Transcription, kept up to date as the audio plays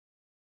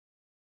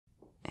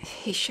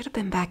He should have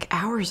been back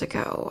hours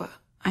ago.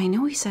 I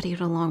know he said he had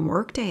a long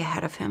workday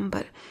ahead of him,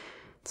 but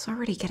it's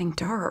already getting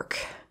dark.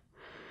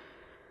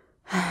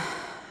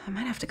 I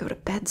might have to go to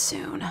bed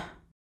soon.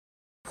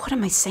 What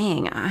am I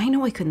saying? I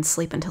know I couldn't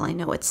sleep until I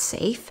know it's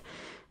safe.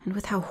 And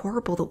with how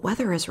horrible the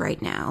weather is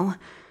right now,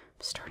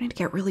 I'm starting to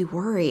get really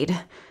worried.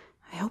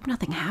 I hope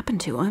nothing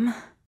happened to him.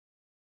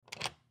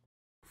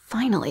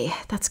 Finally,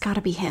 that's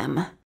gotta be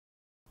him.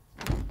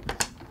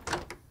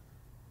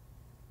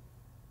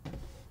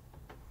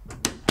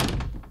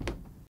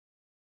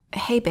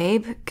 Hey,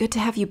 babe. Good to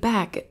have you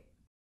back.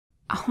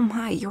 Oh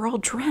my, you're all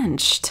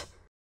drenched.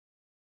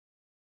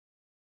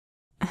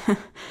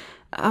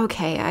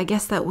 Okay, I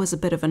guess that was a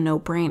bit of a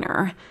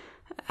no-brainer.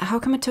 How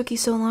come it took you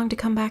so long to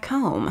come back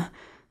home?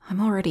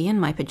 I'm already in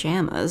my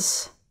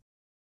pajamas.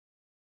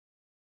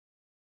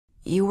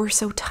 You were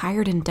so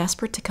tired and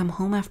desperate to come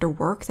home after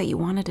work that you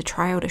wanted to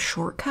try out a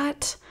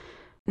shortcut?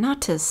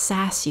 Not to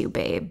sass you,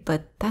 babe,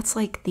 but that's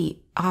like the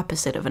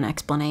opposite of an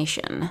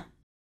explanation.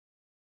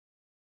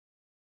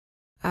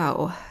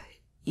 Oh,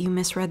 you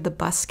misread the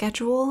bus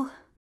schedule?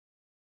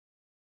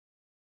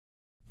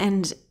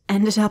 And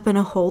ended up in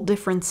a whole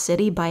different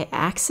city by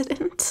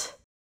accident?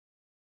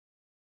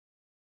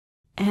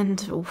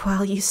 And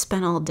while you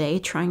spent all day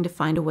trying to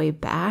find a way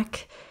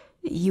back,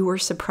 you were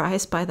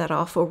surprised by that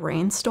awful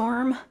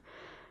rainstorm?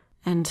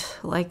 And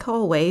like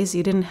always,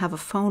 you didn't have a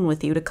phone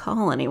with you to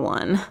call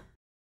anyone.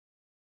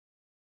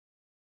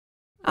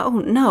 Oh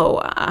no,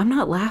 I'm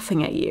not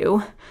laughing at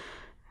you,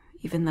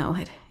 even though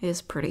it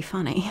is pretty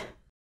funny.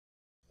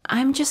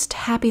 I'm just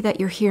happy that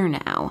you're here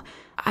now.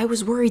 I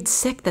was worried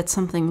sick that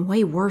something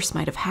way worse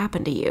might have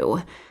happened to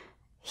you.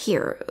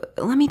 Here,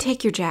 let me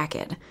take your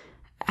jacket.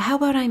 How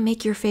about I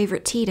make your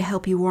favorite tea to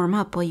help you warm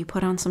up while you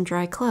put on some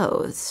dry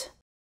clothes?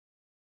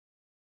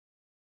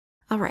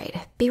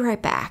 Alright, be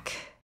right back.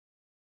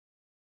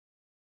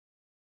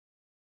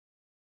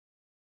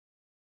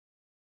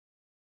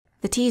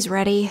 The tea's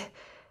ready,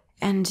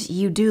 and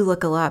you do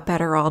look a lot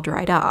better all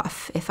dried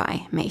off, if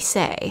I may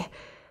say.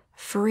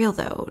 For real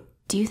though,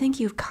 do you think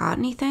you've caught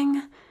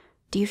anything?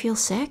 Do you feel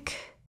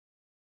sick?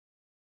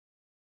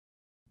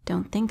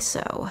 Don't think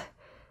so.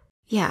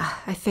 Yeah,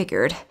 I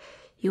figured.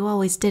 You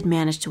always did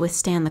manage to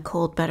withstand the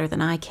cold better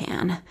than I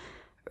can.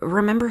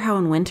 Remember how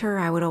in winter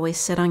I would always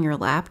sit on your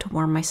lap to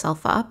warm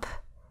myself up?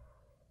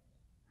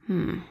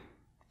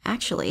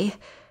 Actually,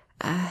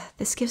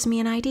 this gives me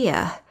an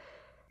idea.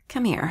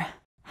 Come here,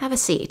 have a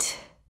seat.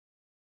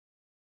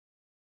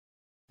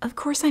 Of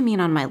course I mean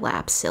on my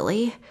lap,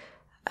 silly.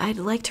 I'd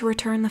like to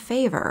return the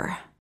favor.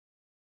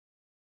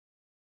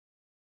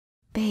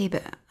 Babe,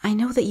 I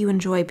know that you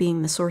enjoy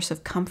being the source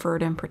of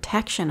comfort and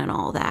protection and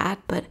all that,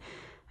 but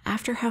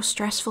after how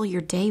stressful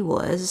your day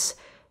was,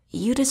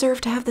 you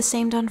deserve to have the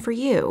same done for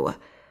you.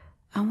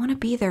 I want to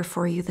be there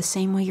for you the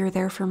same way you're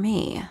there for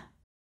me.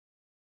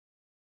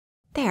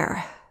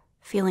 There,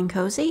 feeling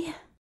cozy?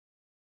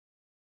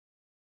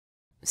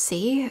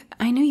 See,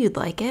 I knew you'd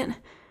like it.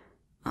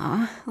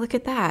 Aw, look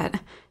at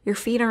that. Your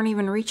feet aren't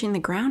even reaching the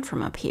ground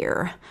from up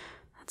here.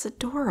 That's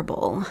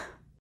adorable.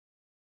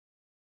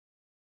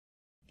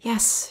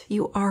 Yes,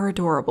 you are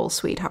adorable,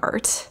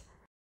 sweetheart.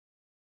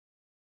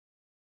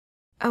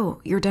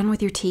 Oh, you're done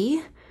with your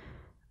tea?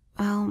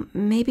 Well,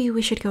 maybe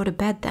we should go to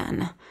bed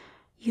then.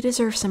 You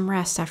deserve some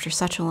rest after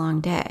such a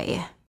long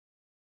day.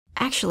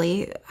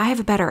 Actually, I have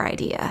a better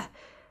idea.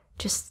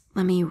 Just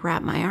let me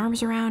wrap my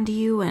arms around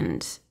you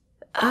and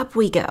up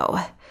we go.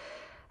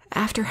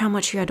 After how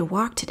much you had to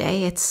walk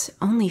today, it's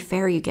only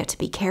fair you get to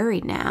be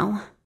carried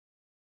now.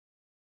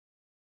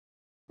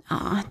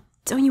 Aw,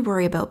 don't you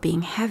worry about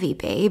being heavy,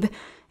 babe.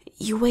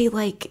 You weigh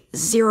like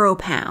 0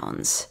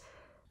 pounds.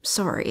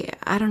 Sorry,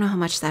 I don't know how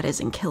much that is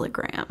in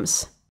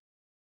kilograms.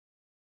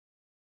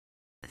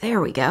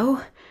 There we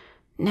go.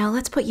 Now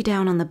let's put you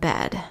down on the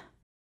bed.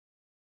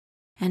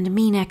 And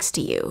me next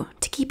to you,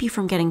 to keep you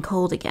from getting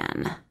cold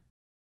again.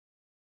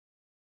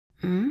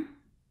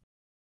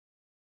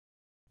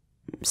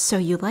 So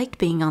you liked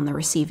being on the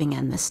receiving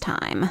end this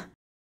time?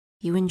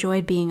 You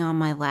enjoyed being on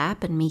my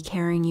lap and me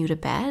carrying you to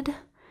bed?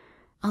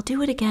 I'll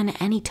do it again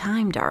any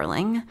time,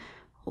 darling.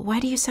 Why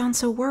do you sound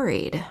so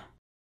worried?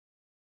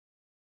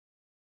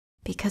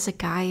 Because a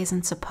guy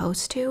isn't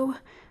supposed to?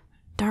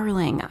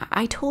 Darling,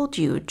 I told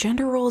you,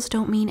 gender roles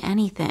don't mean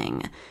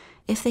anything.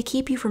 If they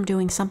keep you from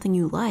doing something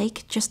you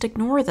like, just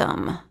ignore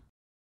them.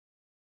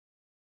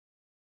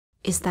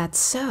 Is that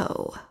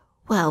so?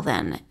 Well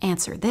then,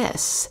 answer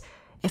this.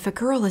 If a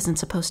girl isn't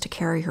supposed to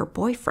carry her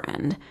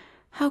boyfriend,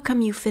 how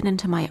come you fit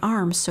into my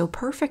arms so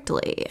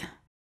perfectly?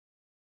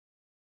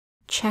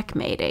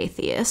 Checkmate,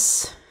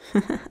 atheists.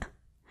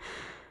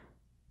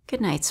 Good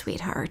night,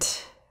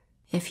 sweetheart.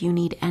 If you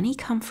need any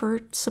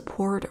comfort,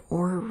 support,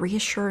 or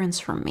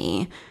reassurance from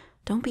me,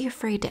 don't be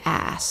afraid to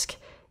ask,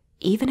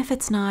 even if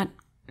it's not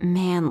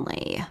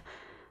manly.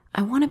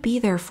 I want to be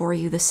there for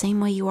you the same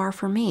way you are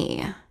for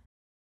me.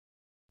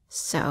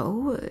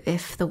 So,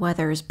 if the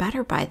weather is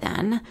better by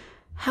then,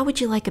 how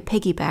would you like a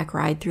piggyback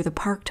ride through the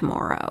park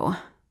tomorrow?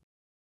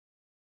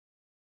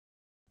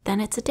 Then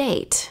it's a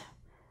date.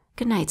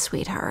 Good night,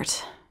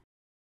 sweetheart.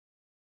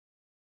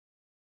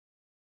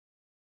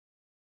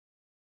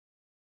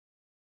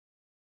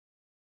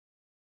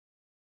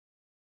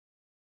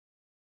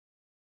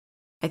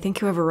 I think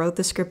whoever wrote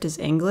the script is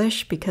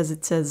English because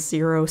it says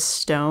 0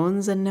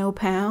 stones and no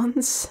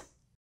pounds.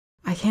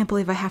 I can't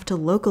believe I have to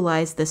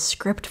localize this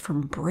script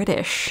from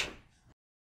British.